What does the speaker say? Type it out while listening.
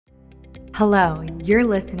Hello, you're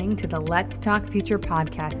listening to the Let's Talk Future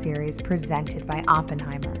podcast series presented by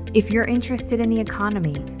Oppenheimer. If you're interested in the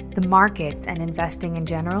economy, the markets, and investing in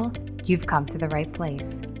general, you've come to the right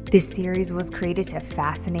place. This series was created to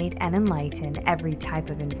fascinate and enlighten every type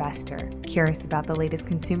of investor. Curious about the latest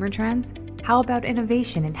consumer trends? How about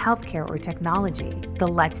innovation in healthcare or technology? The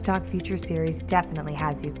Let's Talk Future series definitely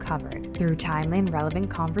has you covered. Through timely and relevant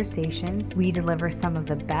conversations, we deliver some of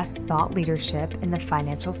the best thought leadership in the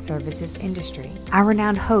financial services industry. Our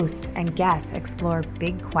renowned hosts and guests explore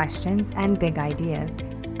big questions and big ideas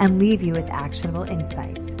and leave you with actionable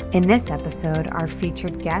insights. In this episode, our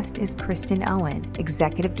featured guest is Kristen Owen,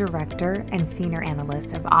 Executive Director and Senior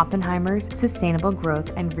Analyst of Oppenheimer's Sustainable Growth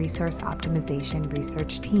and Resource Optimization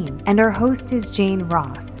Research Team. And our host is Jane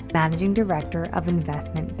Ross, Managing Director of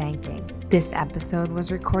Investment Banking. This episode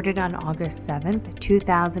was recorded on August 7th,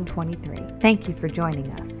 2023. Thank you for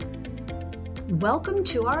joining us. Welcome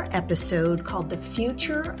to our episode called The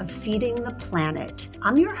Future of Feeding the Planet.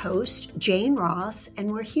 I'm your host, Jane Ross, and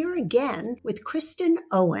we're here again with Kristen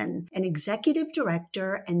Owen, an Executive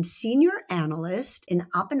Director and Senior Analyst in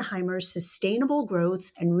Oppenheimer's Sustainable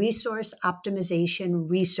Growth and Resource Optimization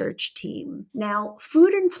Research Team. Now,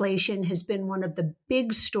 food inflation has been one of the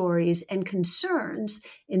big stories and concerns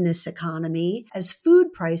in this economy as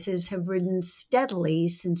food prices have risen steadily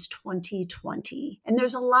since 2020. And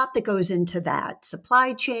there's a lot that goes into that.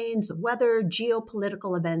 Supply chains, the weather,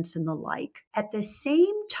 geopolitical events, and the like. At the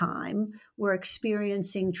same time, we're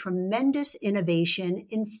experiencing tremendous innovation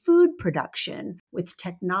in food production with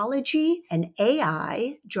technology and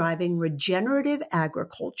AI driving regenerative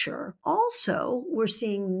agriculture. Also, we're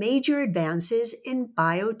seeing major advances in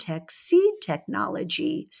biotech seed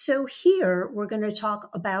technology. So here, we're going to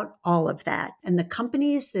talk about all of that and the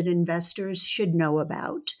companies that investors should know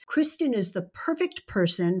about. Kristen is the perfect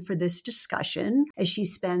person for this discussion as she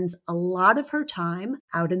spends a lot of her time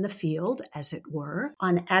out in the field, as it were,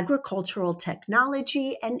 on agricultural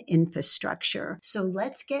technology and infrastructure. So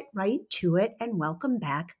let's get right to it and welcome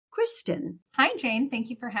back, Kristen. Hi, Jane. Thank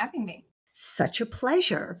you for having me. Such a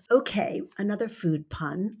pleasure. Okay, another food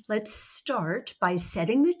pun. Let's start by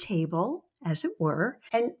setting the table, as it were,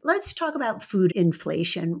 and let's talk about food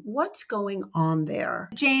inflation. What's going on there?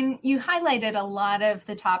 Jane, you highlighted a lot of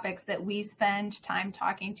the topics that we spend time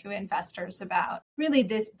talking to investors about. Really,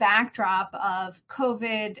 this backdrop of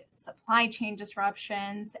COVID, supply chain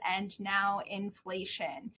disruptions, and now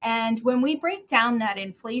inflation. And when we break down that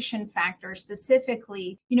inflation factor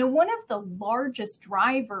specifically, one of the largest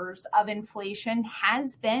drivers of inflation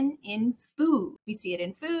has been in food. We see it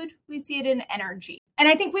in food, we see it in energy. And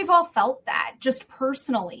I think we've all felt that just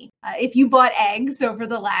personally. If you bought eggs over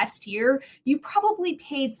the last year, you probably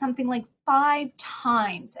paid something like 5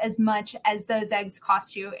 times as much as those eggs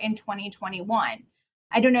cost you in 2021.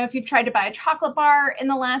 I don't know if you've tried to buy a chocolate bar in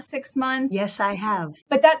the last 6 months. Yes, I have.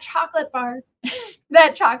 But that chocolate bar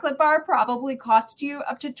probably cost you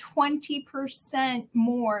up to 20%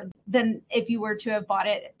 more than if you were to have bought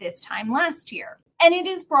it at this time last year. And it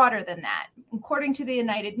is broader than that. According to the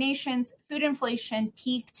United Nations, food inflation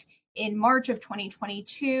peaked in March of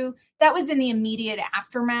 2022. That was in the immediate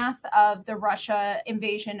aftermath of the Russia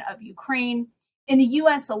invasion of Ukraine. In the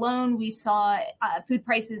US alone, we saw food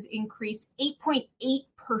prices increase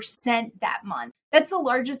 8.8% that month. That's the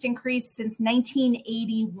largest increase since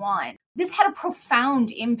 1981. This had a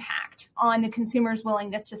profound impact on the consumer's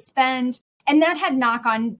willingness to spend, and that had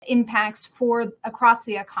knock-on impacts across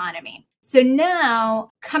the economy. So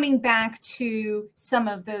now, coming back to some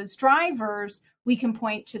of those drivers, we can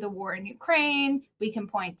point to the war in Ukraine, we can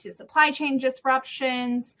point to supply chain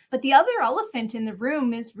disruptions, but the other elephant in the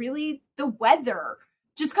room is really the weather.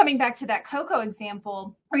 Just coming back to that cocoa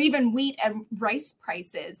example, or even wheat and rice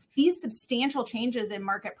prices, these substantial changes in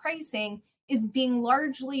market pricing is being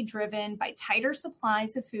largely driven by tighter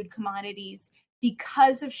supplies of food commodities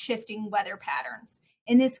because of shifting weather patterns.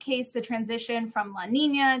 In this case, the transition from La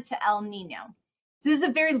Nina to El Nino. So this is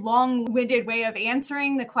a very long-winded way of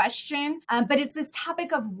answering the question, but it's this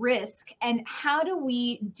topic of risk and how do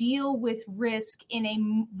we deal with risk in a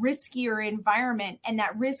riskier environment, and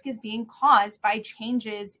that risk is being caused by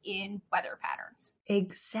changes in weather patterns.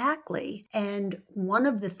 Exactly. And one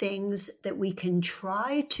of the things that we can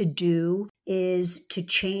try to do is to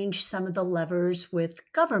change some of the levers with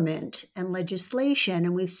government and legislation.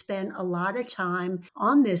 And we've spent a lot of time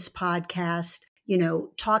on this podcast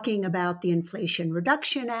talking about the Inflation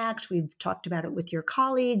Reduction Act. We've talked about it with your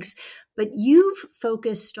colleagues, but you've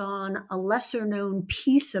focused on a lesser known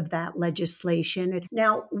piece of that legislation.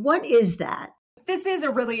 Now, what is that? This is a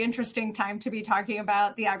really interesting time to be talking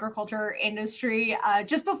about the agriculture industry.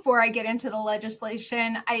 Just before I get into the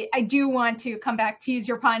legislation, I do want to come back to use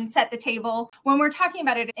your pun, set the table. When we're talking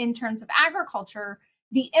about it in terms of agriculture,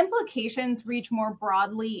 the implications reach more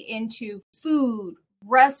broadly into food,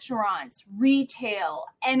 restaurants, retail,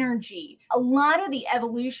 energy. A lot of the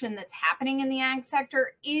evolution that's happening in the ag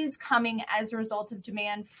sector is coming as a result of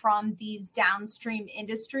demand from these downstream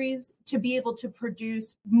industries to be able to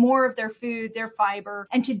produce more of their food, their fiber,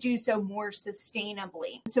 and to do so more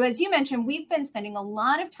sustainably. So as you mentioned, we've been spending a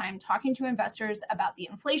lot of time talking to investors about the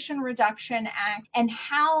Inflation Reduction Act and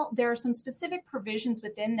how there are some specific provisions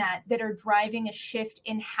within that that are driving a shift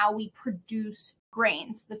in how we produce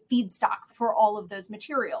grains, the feedstock for all of those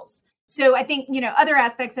materials. So I think, other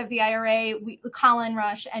aspects of the IRA, Colin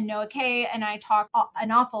Rush and Noah Kaye and I talk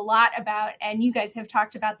an awful lot about, and you guys have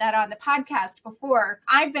talked about that on the podcast before.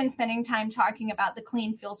 I've been spending time talking about the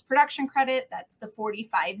Clean Fuels Production Credit. That's the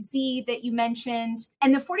 45Z that you mentioned.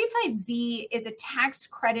 And the 45Z is a tax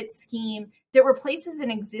credit scheme that replaces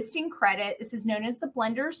an existing credit. This is known as the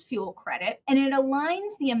Blender's Fuel Credit, and it aligns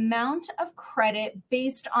the amount of credit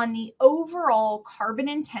based on the overall carbon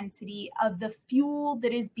intensity of the fuel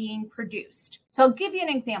that is being produced. So I'll give you an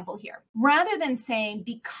example here. Rather than saying,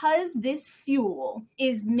 because this fuel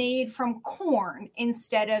is made from corn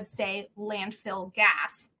instead of, say, landfill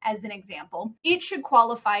gas, as an example, it should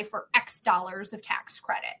qualify for X dollars of tax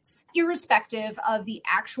credits, irrespective of the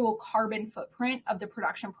actual carbon footprint of the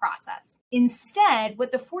production process. Instead,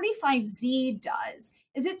 what the 45Z does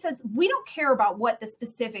is it says, we don't care about what the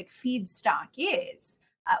specific feedstock is.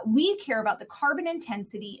 We care about the carbon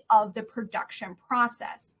intensity of the production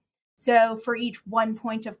process. So for each 1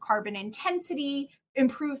 point of carbon intensity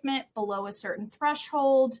improvement below a certain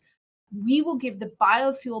threshold, we will give the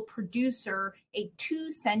biofuel producer a 2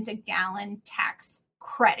 cent a gallon tax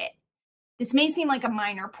credit. This may seem like a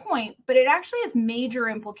minor point, but it actually has major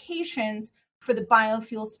implications for the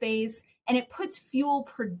biofuel space, and it puts fuel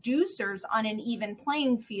producers on an even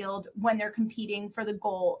playing field when they're competing for the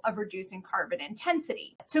goal of reducing carbon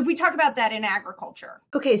intensity. So if we talk about that in agriculture.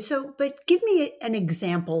 Okay, but give me an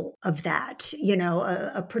example of that,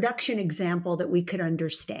 a production example that we could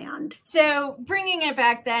understand. So bringing it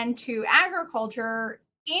back then to agriculture,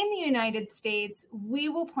 in the United States, we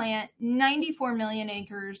will plant 94 million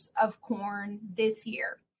acres of corn this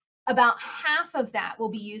year. About half of that will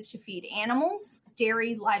be used to feed animals,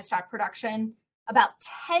 dairy, livestock production. About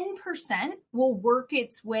 10% will work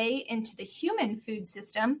its way into the human food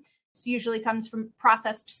system. This usually comes from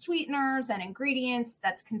processed sweeteners and ingredients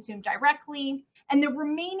that's consumed directly. And the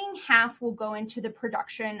remaining half will go into the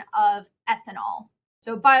production of ethanol,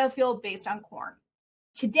 so biofuel based on corn.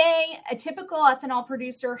 Today, a typical ethanol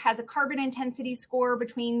producer has a carbon intensity score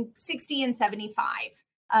between 60 and 75.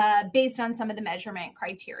 Based on some of the measurement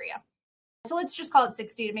criteria. So let's just call it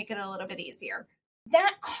 60 to make it a little bit easier.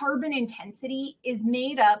 That carbon intensity is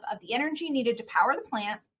made up of the energy needed to power the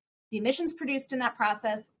plant, the emissions produced in that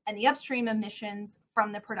process, and the upstream emissions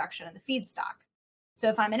from the production of the feedstock. So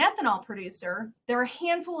if I'm an ethanol producer, there are a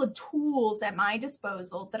handful of tools at my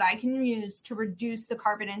disposal that I can use to reduce the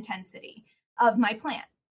carbon intensity of my plant.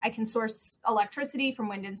 I can source electricity from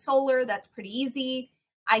wind and solar. That's pretty easy.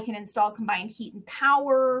 I can install combined heat and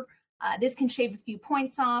power. This can shave a few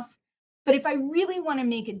points off. But if I really want to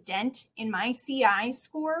make a dent in my CI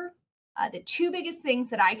score, the two biggest things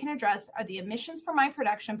that I can address are the emissions from my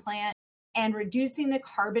production plant and reducing the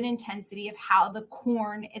carbon intensity of how the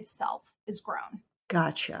corn itself is grown.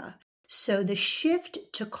 Gotcha. So the shift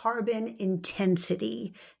to carbon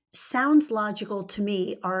intensity sounds logical to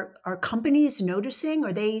me. Are companies noticing?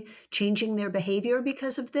 Are they changing their behavior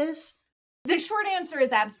because of this? The short answer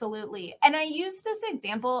is absolutely. And I use this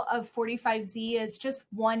example of 45Z as just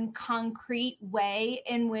one concrete way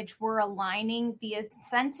in which we're aligning the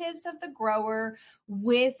incentives of the grower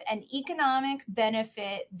with an economic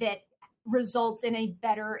benefit that results in a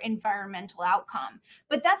better environmental outcome.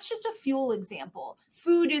 But that's just a fuel example.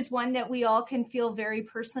 Food is one that we all can feel very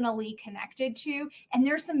personally connected to. And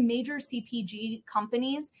there's some major CPG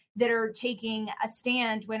companies that are taking a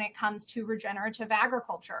stand when it comes to regenerative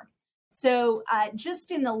agriculture. So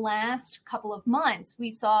just in the last couple of months,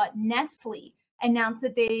 we saw Nestle announce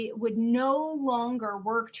that they would no longer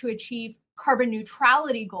work to achieve carbon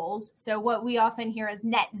neutrality goals. So what we often hear as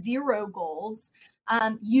net zero goals,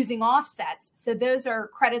 using offsets. So those are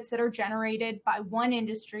credits that are generated by one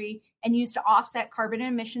industry and used to offset carbon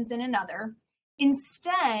emissions in another.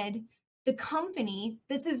 Instead, the company,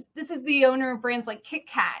 this is the owner of brands like Kit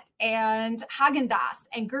Kat and Häagen-Dazs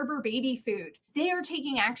and Gerber baby food. They are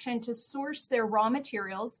taking action to source their raw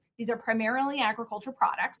materials. These are primarily agriculture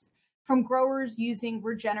products from growers using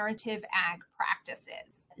regenerative ag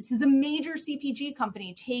practices. This is a major CPG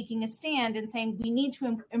company taking a stand and saying we need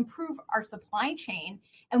to improve our supply chain,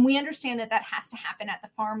 and we understand that that has to happen at the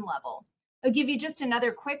farm level. I'll give you just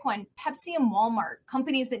another quick one. Pepsi and Walmart,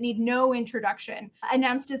 companies that need no introduction,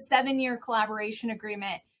 announced a 7-year collaboration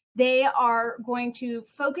agreement. They are going to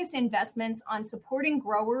focus investments on supporting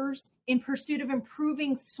growers in pursuit of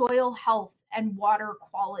improving soil health and water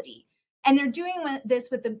quality. And they're doing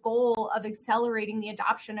this with the goal of accelerating the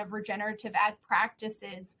adoption of regenerative ag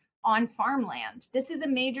practices on farmland. This is a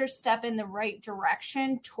major step in the right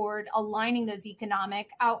direction toward aligning those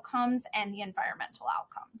economic outcomes and the environmental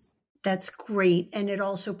outcomes. That's great. And it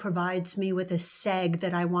also provides me with a seg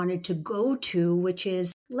that I wanted to go to, which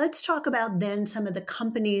is, let's talk about then some of the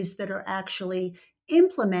companies that are actually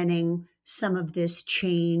implementing some of this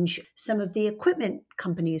change, some of the equipment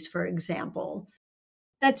companies, for example.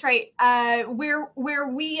 That's right. Where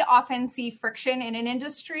we often see friction in an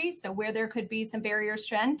industry, so where there could be some barriers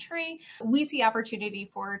to entry, we see opportunity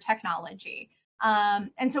for technology.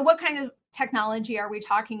 And so what kind of technology are we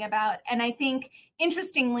talking about? And I think,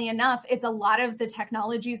 interestingly enough, it's a lot of the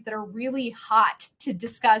technologies that are really hot to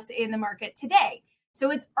discuss in the market today.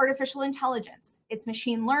 So it's artificial intelligence, it's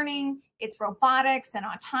machine learning, it's robotics and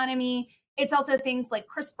autonomy. It's also things like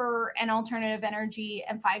CRISPR and alternative energy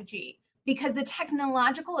and 5G. Because the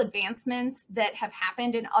technological advancements that have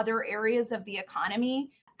happened in other areas of the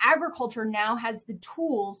economy, agriculture now has the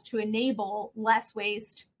tools to enable less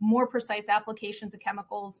waste, more precise applications of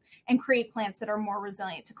chemicals, and create plants that are more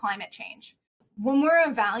resilient to climate change. When we're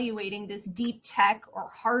evaluating this deep tech or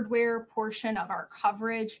hardware portion of our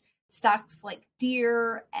coverage, stocks like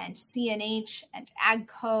Deere and CNH and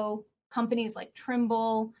AGCO, companies like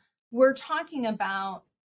Trimble, we're talking about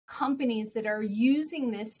companies that are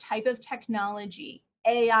using this type of technology,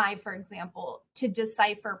 AI, for example, to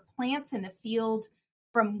decipher plants in the field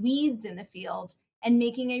from weeds in the field and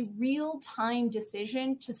making a real-time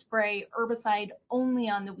decision to spray herbicide only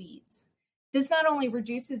on the weeds. This not only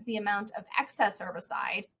reduces the amount of excess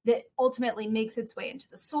herbicide that ultimately makes its way into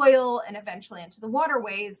the soil and eventually into the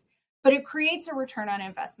waterways, but it creates a return on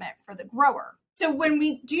investment for the grower. So when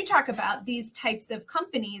we do talk about these types of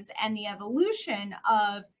companies and the evolution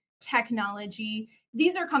of technology,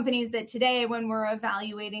 these are companies that today, when we're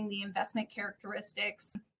evaluating the investment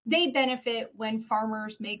characteristics, they benefit when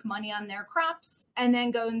farmers make money on their crops and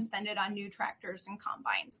then go and spend it on new tractors and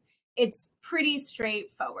combines. It's pretty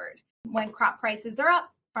straightforward. When crop prices are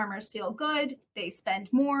up, farmers feel good, they spend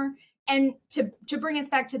more. And to bring us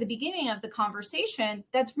back to the beginning of the conversation,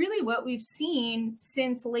 that's really what we've seen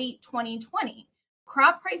since late 2020.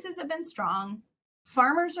 Crop prices have been strong,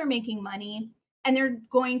 farmers are making money, and they're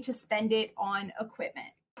going to spend it on equipment.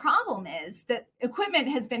 Problem is that equipment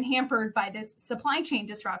has been hampered by this supply chain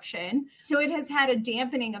disruption, so it has had a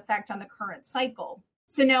dampening effect on the current cycle.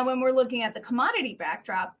 So now when we're looking at the commodity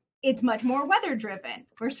backdrop, it's much more weather driven.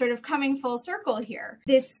 We're sort of coming full circle here.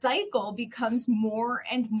 This cycle becomes more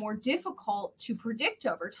and more difficult to predict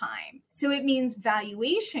over time. So it means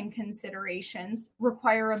valuation considerations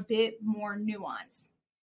require a bit more nuance.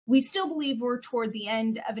 We still believe we're toward the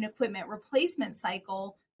end of an equipment replacement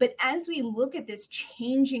cycle, but as we look at this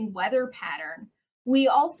changing weather pattern, we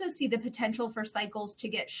also see the potential for cycles to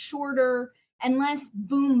get shorter and less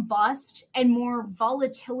boom bust and more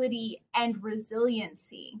volatility and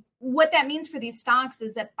resiliency. What that means for these stocks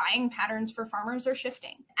is that buying patterns for farmers are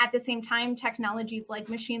shifting. At the same time, technologies like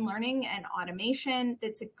machine learning and automation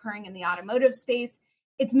that's occurring in the automotive space,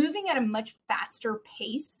 it's moving at a much faster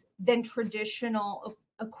pace than traditional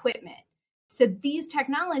equipment. So these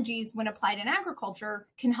technologies, when applied in agriculture,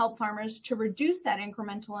 can help farmers to reduce that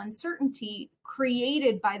incremental uncertainty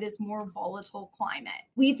created by this more volatile climate.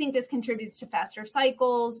 We think this contributes to faster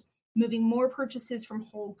cycles, moving more purchases from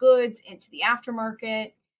whole goods into the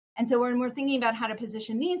aftermarket. And so when we're thinking about how to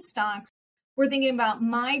position these stocks, we're thinking about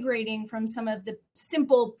migrating from some of the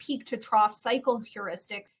simple peak to trough cycle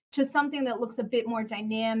heuristic to something that looks a bit more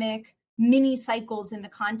dynamic, mini cycles in the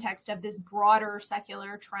context of this broader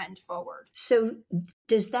secular trend forward. So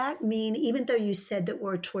does that mean, even though you said that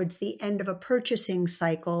we're towards the end of a purchasing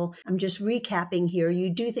cycle, I'm just recapping here,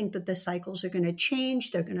 you do think that the cycles are going to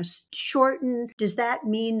change, they're going to shorten. Does that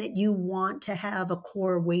mean that you want to have a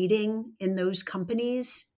core weighting in those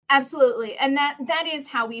companies? Absolutely. And that is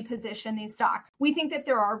how we position these stocks. We think that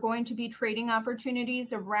there are going to be trading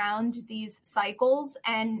opportunities around these cycles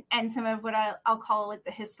and some of what I'll call like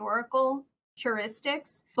the historical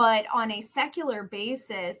heuristics. But on a secular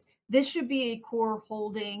basis, this should be a core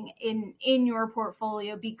holding in your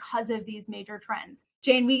portfolio because of these major trends.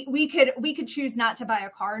 Jane, we could choose not to buy a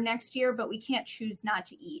car next year, but we can't choose not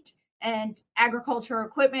to eat. And agriculture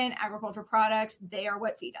equipment, agriculture products, they are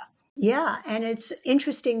what feed us. Yeah. And it's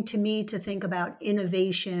interesting to me to think about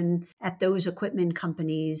innovation at those equipment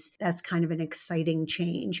companies. That's kind of an exciting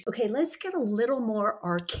change. Okay, let's get a little more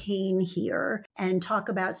arcane here and talk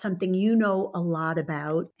about something you know a lot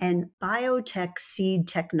about, and biotech seed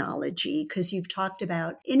technology, because you've talked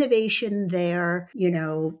about innovation there.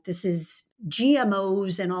 This is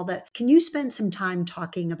GMOs and all that. Can you spend some time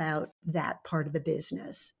talking about that part of the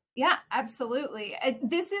business? Yeah, absolutely.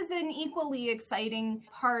 This is an equally exciting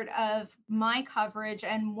part of my coverage,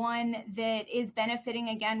 and one that is benefiting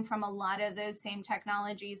again from a lot of those same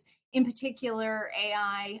technologies, in particular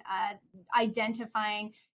AI,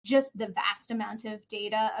 identifying just the vast amount of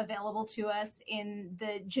data available to us in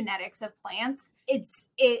the genetics of plants.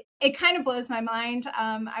 It kind of blows my mind.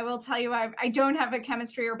 I will tell you, I don't have a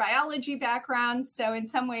chemistry or biology background, so in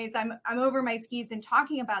some ways I'm over my skis in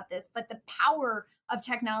talking about this, but the power of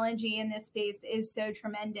technology in this space is so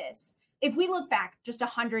tremendous. If we look back just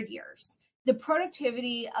 100 years, the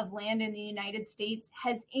productivity of land in the United States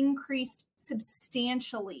has increased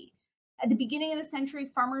substantially. At the beginning of the century,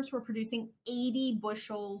 farmers were producing 80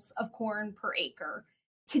 bushels of corn per acre.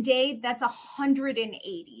 Today, that's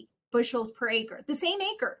 180 bushels per acre. The same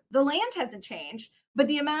acre. The land hasn't changed, but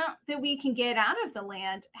the amount that we can get out of the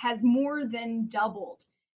land has more than doubled.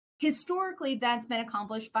 Historically, that's been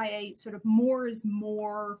accomplished by a sort of more is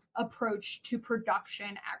more approach to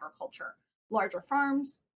production agriculture. Larger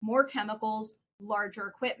farms, more chemicals, larger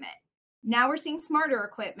equipment. Now we're seeing smarter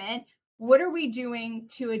equipment. What are we doing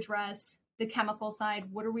to address the chemical side?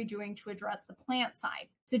 What are we doing to address the plant side?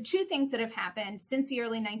 So two things that have happened since the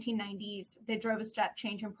early 1990s that drove a step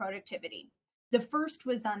change in productivity. The first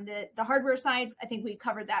was on the hardware side. I think we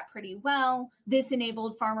covered that pretty well. This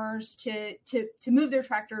enabled farmers to move their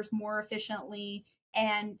tractors more efficiently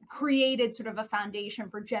and created sort of a foundation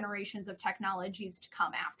for generations of technologies to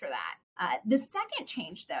come after that. The second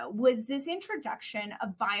change, though, was this introduction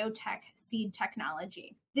of biotech seed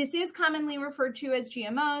technology. This is commonly referred to as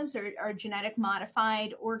GMOs or genetic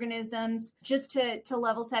modified organisms. Just to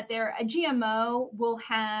level set there, a GMO will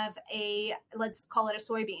have let's call it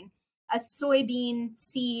a soybean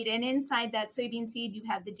seed. And inside that soybean seed, you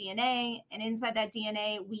have the DNA. And inside that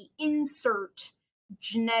DNA, we insert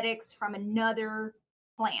genetics from another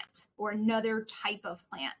plant or another type of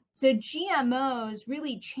plant. So GMOs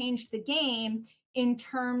really changed the game in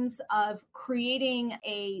terms of creating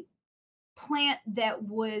a plant that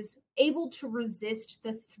was able to resist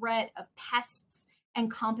the threat of pests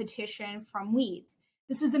and competition from weeds.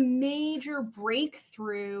 This was a major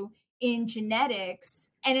breakthrough in genetics,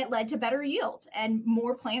 and it led to better yield and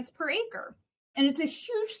more plants per acre. And it's a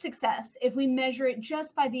huge success if we measure it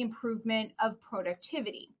just by the improvement of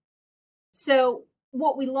productivity. So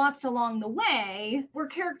what we lost along the way were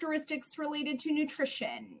characteristics related to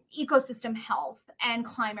nutrition, ecosystem health, and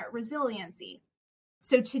climate resiliency.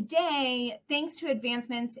 So today, thanks to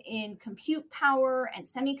advancements in compute power and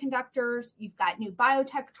semiconductors, you've got new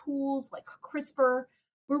biotech tools like CRISPR.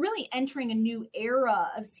 We're really entering a new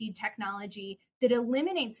era of seed technology that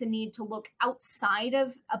eliminates the need to look outside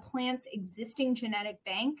of a plant's existing genetic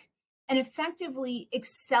bank and effectively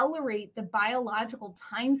accelerate the biological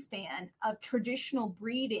time span of traditional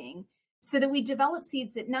breeding so that we develop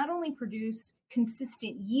seeds that not only produce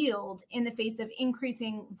consistent yield in the face of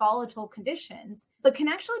increasing volatile conditions, but can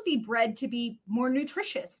actually be bred to be more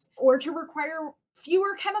nutritious or to require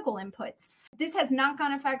fewer chemical inputs. This has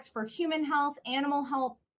knock-on effects for human health, animal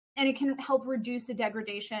health, and it can help reduce the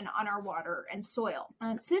degradation on our water and soil.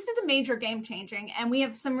 So this is a major game changing, and we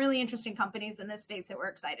have some really interesting companies in this space that we're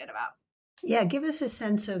excited about. Yeah, give us a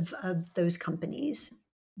sense of those companies.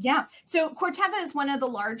 Yeah, so Corteva is one of the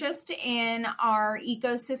largest in our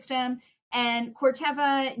ecosystem. And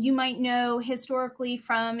Corteva, you might know historically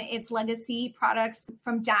from its legacy products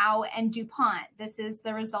from Dow and DuPont. This is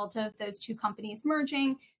the result of those two companies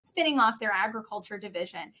merging, spinning off their agriculture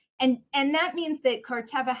division. And that means that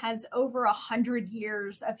Corteva has over 100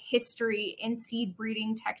 years of history in seed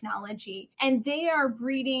breeding technology. And they are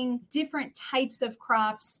breeding different types of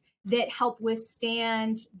crops that help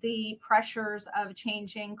withstand the pressures of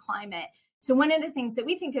changing climate. So one of the things that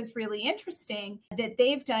we think is really interesting that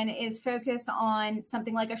they've done is focus on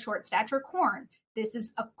something like a short stature corn. This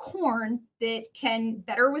is a corn that can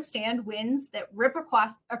better withstand winds that rip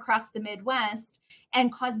across the Midwest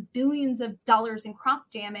and cause billions of dollars in crop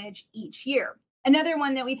damage each year. Another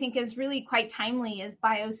one that we think is really quite timely is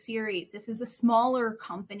Bioceres. This is a smaller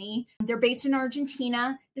company. They're based in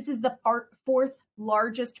Argentina. This is the fourth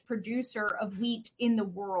largest producer of wheat in the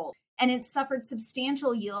world. and it suffered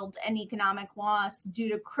substantial yield and economic loss due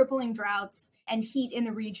to crippling droughts and heat in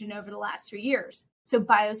the region over the last 3 years. So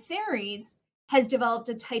Bioceres has developed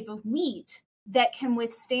a type of wheat that can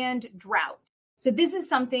withstand drought. So this is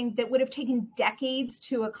something that would have taken decades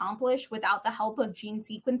to accomplish without the help of gene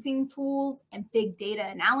sequencing tools and big data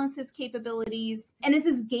analysis capabilities. And this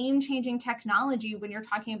is game-changing technology when you're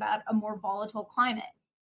talking about a more volatile climate.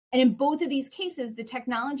 And in both of these cases, the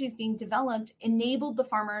technologies being developed enabled the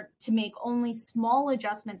farmer to make only small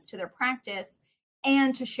adjustments to their practice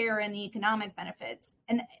and to share in the economic benefits.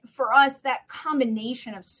 And for us, that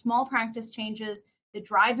combination of small practice changes that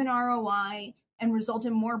drive an ROI and result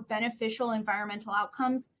in more beneficial environmental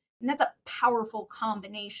outcomes, and that's a powerful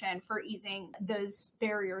combination for easing those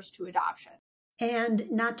barriers to adoption. And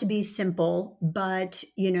not to be simple, but,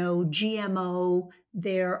 GMO,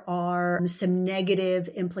 there are some negative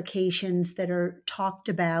implications that are talked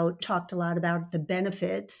a lot about the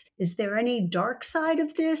benefits. Is there any dark side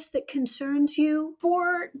of this that concerns you?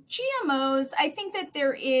 For GMOs, I think that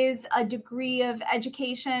there is a degree of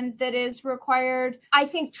education that is required. I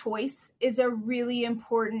think choice is a really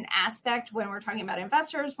important aspect when we're talking about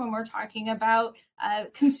investors, when we're talking about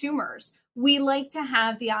consumers. We like to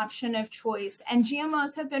have the option of choice, and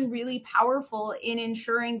GMOs have been really powerful in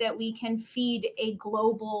ensuring that we can feed a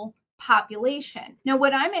global population. Now,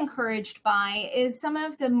 what I'm encouraged by is some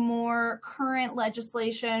of the more current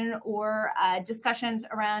legislation or discussions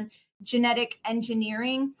around genetic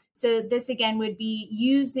engineering. So this, again, would be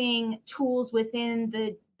using tools within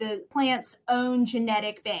the plant's own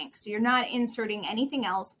genetic bank. So you're not inserting anything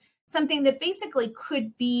else, something that basically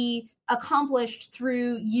could be accomplished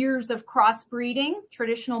through years of crossbreeding,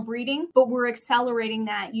 traditional breeding, but we're accelerating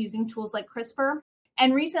that using tools like CRISPR.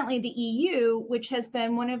 And recently the EU, which has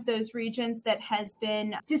been one of those regions that has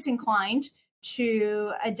been disinclined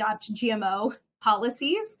to adopt GMO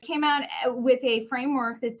policies, came out with a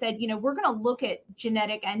framework that said, we're going to look at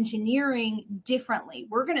genetic engineering differently.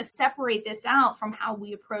 We're going to separate this out from how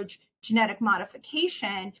we approach genetic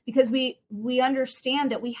modification, because we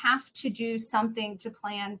understand that we have to do something to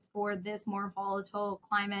plan for this more volatile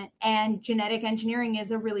climate, and genetic engineering is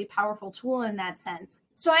a really powerful tool in that sense.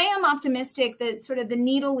 So I am optimistic that sort of the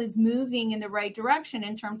needle is moving in the right direction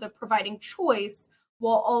in terms of providing choice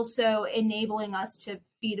while also enabling us to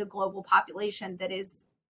feed a global population that is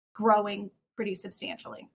growing pretty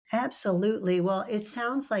substantially. Absolutely. Well, it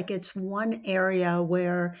sounds like it's one area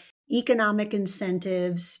where economic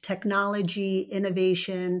incentives, technology,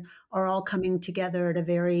 innovation are all coming together at a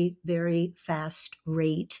very, very fast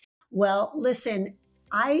rate. Well, listen,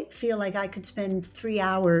 I feel like I could spend 3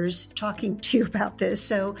 hours talking to you about this,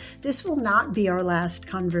 so this will not be our last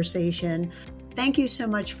conversation. Thank you so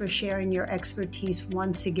much for sharing your expertise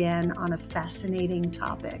once again on a fascinating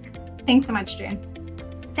topic. Thanks so much, Jane.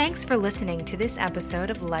 Thanks for listening to this episode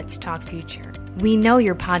of Let's Talk Future. We know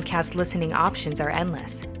your podcast listening options are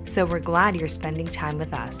endless, so we're glad you're spending time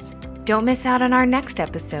with us. Don't miss out on our next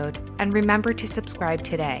episode, and remember to subscribe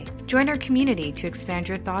today. Join our community to expand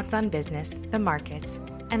your thoughts on business, the markets,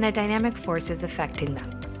 and the dynamic forces affecting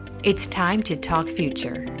them. It's time to talk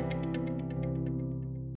future.